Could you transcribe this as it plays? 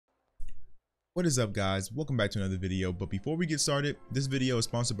What is up, guys? Welcome back to another video. But before we get started, this video is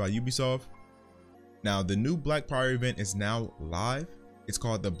sponsored by Ubisoft. Now, the new Blackbriar event is now live. It's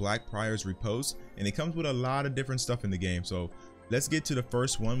called the Blackbriar's Riposte, and it comes with a lot of different stuff in the game. So let's get to the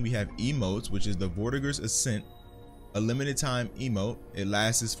first one. We have emotes, which is the Vortiger's Ascent, a limited time emote. It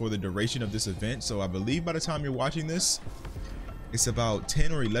lasts for the duration of this event. So I believe by the time you're watching this, it's about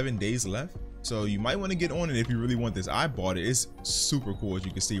 10 or 11 days left. So you might want to get on it if you really want this. I bought it. It's super cool, as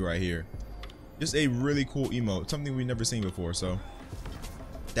you can see right here. Just a really cool emote, something we've never seen before, so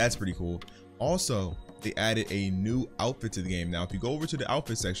that's pretty cool. Also, they added a new outfit to the game. Now, if you go over to the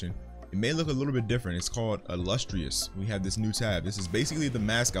outfit section, it may look a little bit different. It's called Illustrious. We have this new tab. This is basically the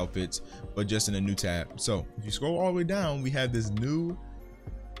mask outfits, but just in a new tab. So if you scroll all the way down, we have this new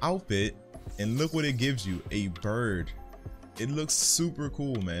outfit, and look what it gives you, a bird. It looks super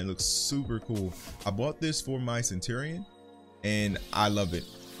cool, man. It looks super cool. I bought this for my Centurion, and I love it.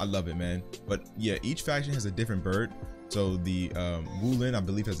 I love it, man. But yeah, each faction has a different bird. So the Wulin, I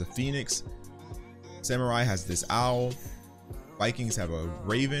believe, has a phoenix. Samurai has this owl. Vikings have a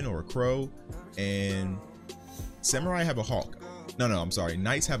raven or a crow, and Samurai have a hawk. No, I'm sorry.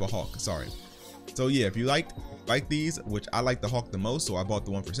 Knights have a hawk. Sorry. So yeah, if you like these, which I like the hawk the most, so I bought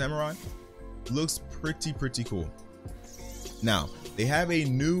the one for Samurai. Looks pretty cool. Now they have a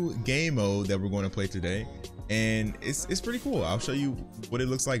new game mode that we're going to play today, and it's pretty cool. I'll show you what it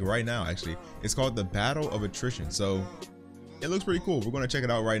looks like right now. Actually, it's called the Battle of Attrition. So it looks pretty cool. We're going to check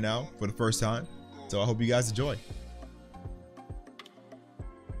it out right now for the first time. So I hope you guys enjoy.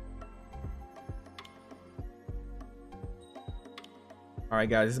 All right,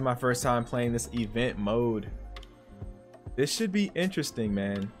 guys, this is my first time playing this event mode. This should be interesting,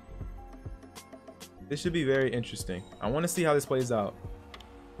 man. This should be very interesting. I want to see how this plays out.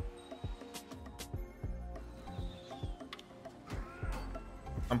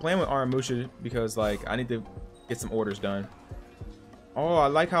 I'm playing with Aramusha because, like, I need to get some orders done. Oh, I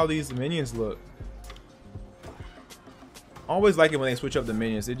like how these minions look. I always like it when they switch up the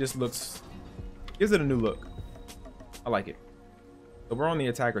minions. It just gives it a new look. I like it. So we're on the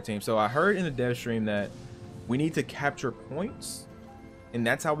attacker team. So I heard in the dev stream that we need to capture points, and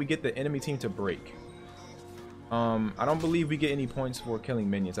that's how we get the enemy team to break. I don't believe we get any points for killing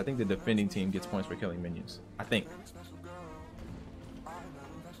minions. I think the defending team gets points for killing minions. I think.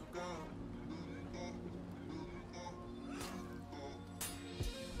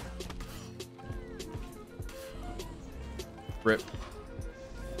 Rip.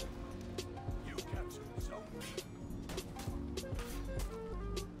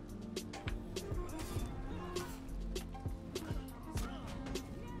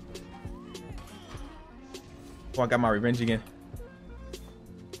 Oh, I got my revenge again.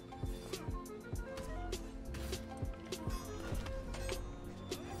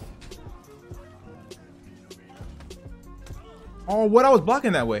 Oh, what? I was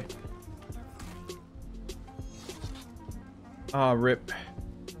blocking that way. Rip.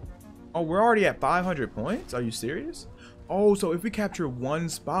 Oh, we're already at 500 points? Are you serious? Oh, so if we capture one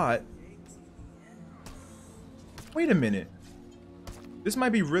spot. Wait a minute. This might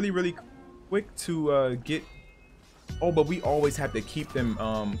be really quick to get. Oh, but we always have to keep them,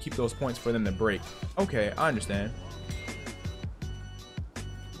 keep those points for them to break. Okay, I understand.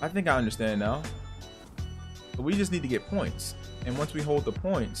 I think I understand now. But we just need to get points. And once we hold the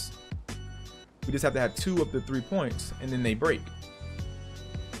points, we just have to have 2 of the 3 points, and then they break.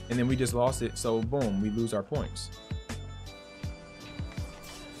 And then we just lost it, so boom, we lose our points.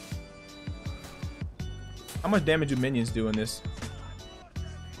 How much damage do minions do in this?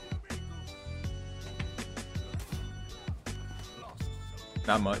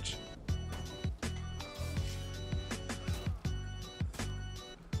 Not much.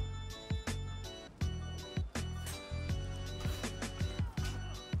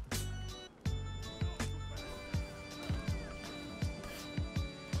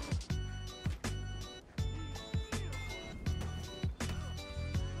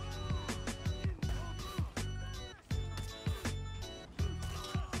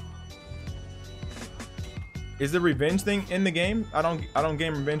 Is the revenge thing in the game? I don't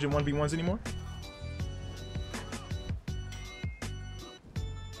game revenge in 1v1s anymore.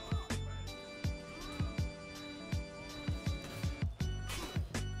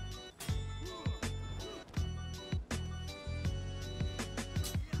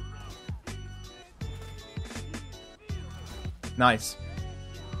 Nice.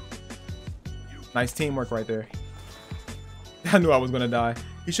 Nice teamwork right there. I knew I was gonna die.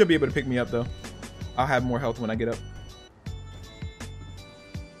 He should be able to pick me up though. I'll have more health when I get up.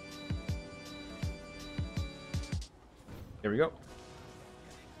 There we go.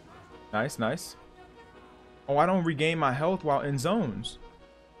 Nice, nice. Oh, I don't regain my health while in zones.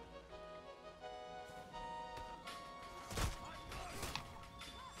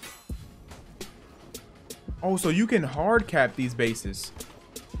 Oh, so you can hard cap these bases.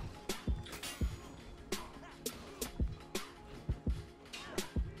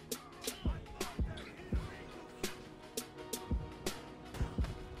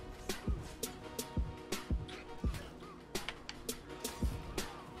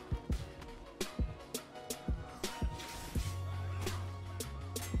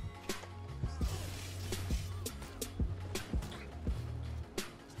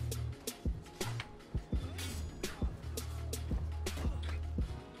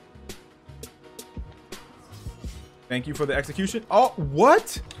 Thank you for the execution. Oh,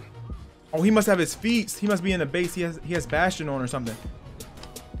 what? Oh, he must have his feet. He must be in the base. He has Bastion on or something.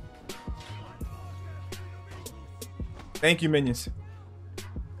 Thank you, minions.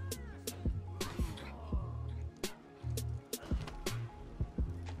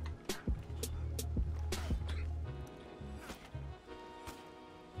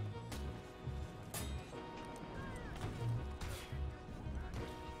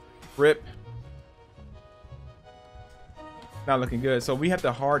 Rip. Not looking good. So we have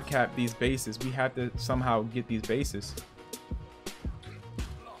to hard cap these bases. We have to somehow get these bases.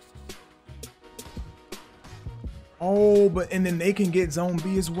 Oh, and then they can get zone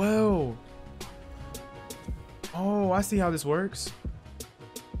B as well. Oh, I see how this works.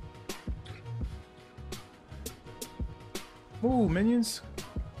 Ooh, minions.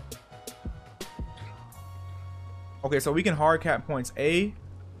 Okay, so we can hard cap points A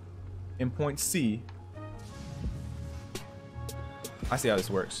and point C. I see how this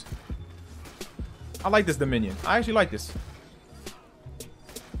works. I like this Dominion. I actually like this.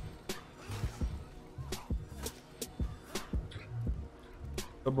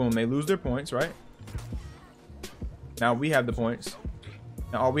 So boom, they lose their points, right? Now we have the points.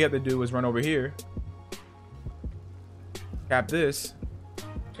 Now all we have to do is run over here. Cap this.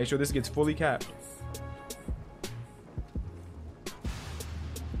 Make sure this gets fully capped.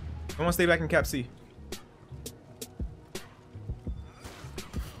 Someone stay back and cap C.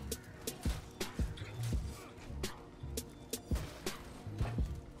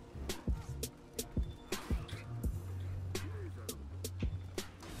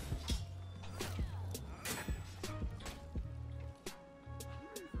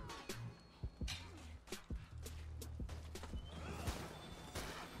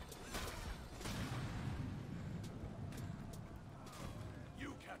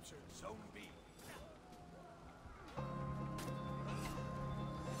 Zone B.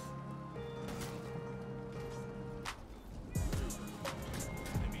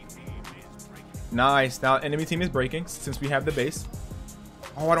 Nice. Now enemy team is breaking since we have the base.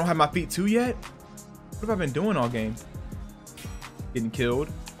 Oh, I don't have my feet too yet? What have I been doing all game? Getting killed.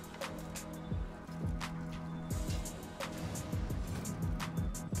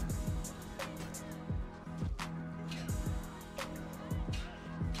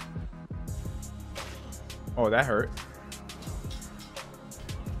 Oh, that hurt.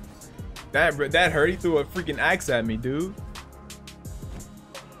 That hurt. He threw a freaking axe at me, dude.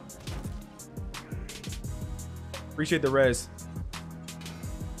 Appreciate the res.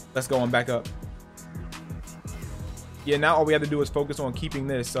 Let's go on back up. Yeah, now all we have to do is focus on keeping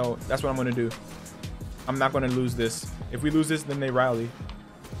this. So that's what I'm going to do. I'm not going to lose this. If we lose this, then they rally.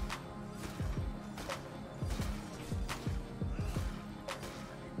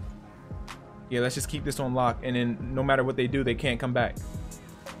 Yeah, let's just keep this on lock. And then no matter what they do, they can't come back.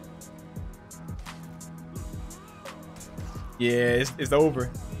 Yeah, it's over.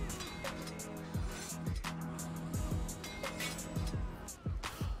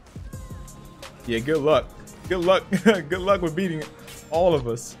 Yeah, good luck. Good luck. Good luck with beating all of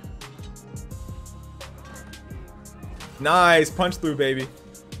us. Nice. Punch through, baby.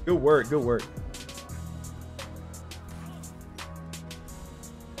 Good work. Good work.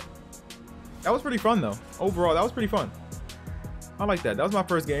 That was pretty fun, though. Overall, that was pretty fun. I like that. That was my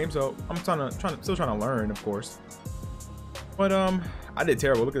first game, so I'm still trying to learn, of course. But I did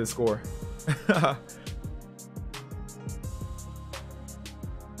terrible. Look at the score.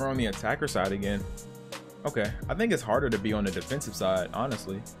 We're on the attacker side again. Okay, I think it's harder to be on the defensive side,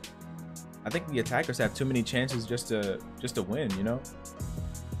 honestly. I think the attackers have too many chances just to win, you know?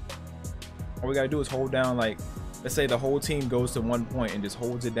 All we gotta do is hold down, like, let's say the whole team goes to 1 point and just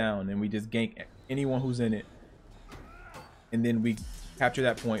holds it down, and we just gank anyone who's in it. And then we capture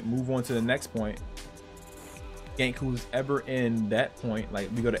that point, move on to the next point, gank who's ever in that point. Like,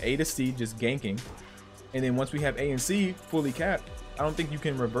 we go to A to C, just ganking. And then once we have A and C fully capped, I don't think you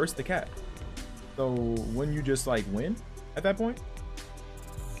can reverse the cap. So wouldn't you just like win at that point?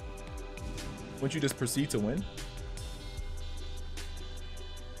 Wouldn't you just proceed to win?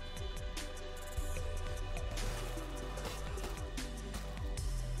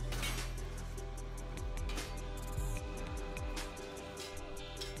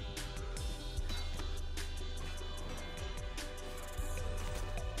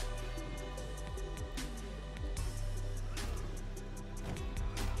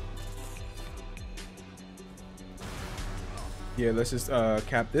 Yeah, let's just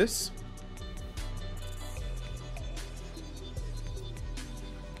cap this.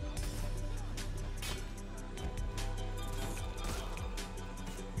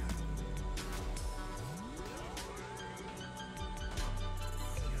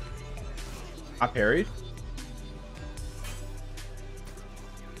 I parried.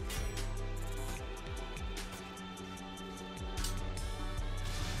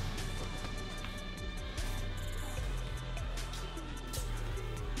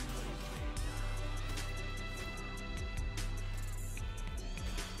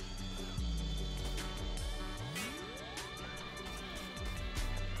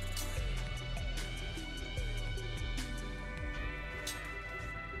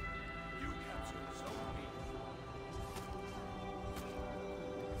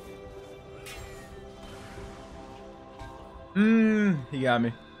 He got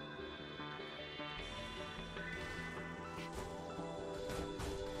me.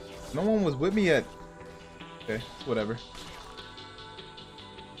 No one was with me yet. Okay, it's whatever.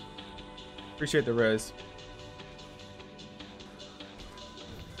 Appreciate the res.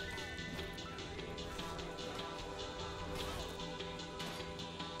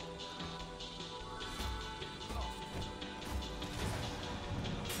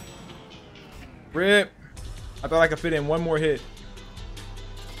 Rip. I thought I could fit in one more hit.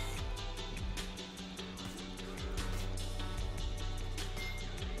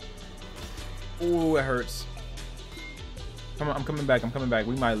 Ooh, it hurts. Come on, I'm coming back. I'm coming back.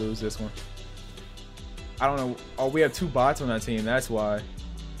 We might lose this one. I don't know. Oh, we have 2 bots on that team. That's why.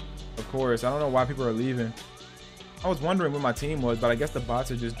 Of course. I don't know why people are leaving. I was wondering what my team was, but I guess the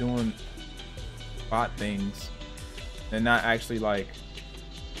bots are just doing bot things and not actually like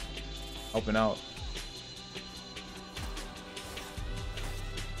helping out.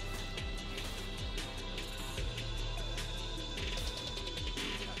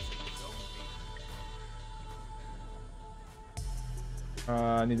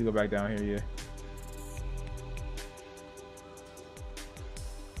 I need to go back down here, yeah.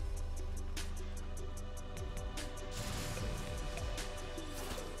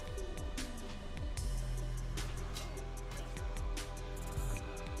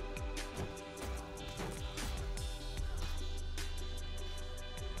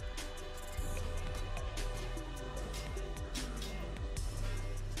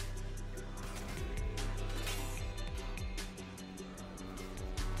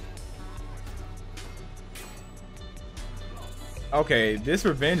 Okay, this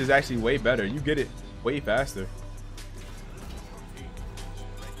revenge is actually way better. You get it way faster.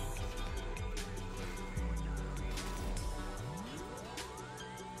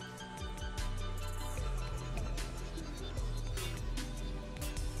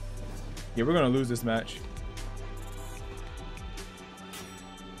 Yeah, we're gonna lose this match.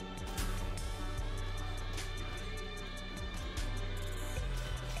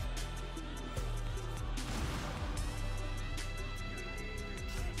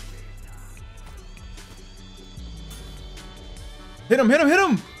 Hit him, hit him, hit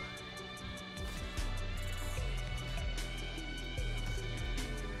him!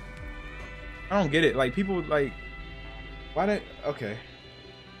 I don't get it. Like, people, like, why did, okay.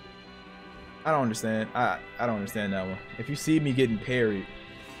 I don't understand. I don't understand that one. If you see me getting parried,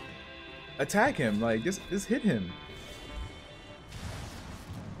 attack him. Like, just hit him.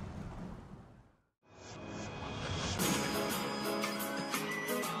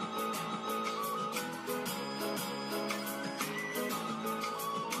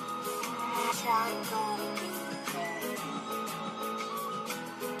 Shotgun.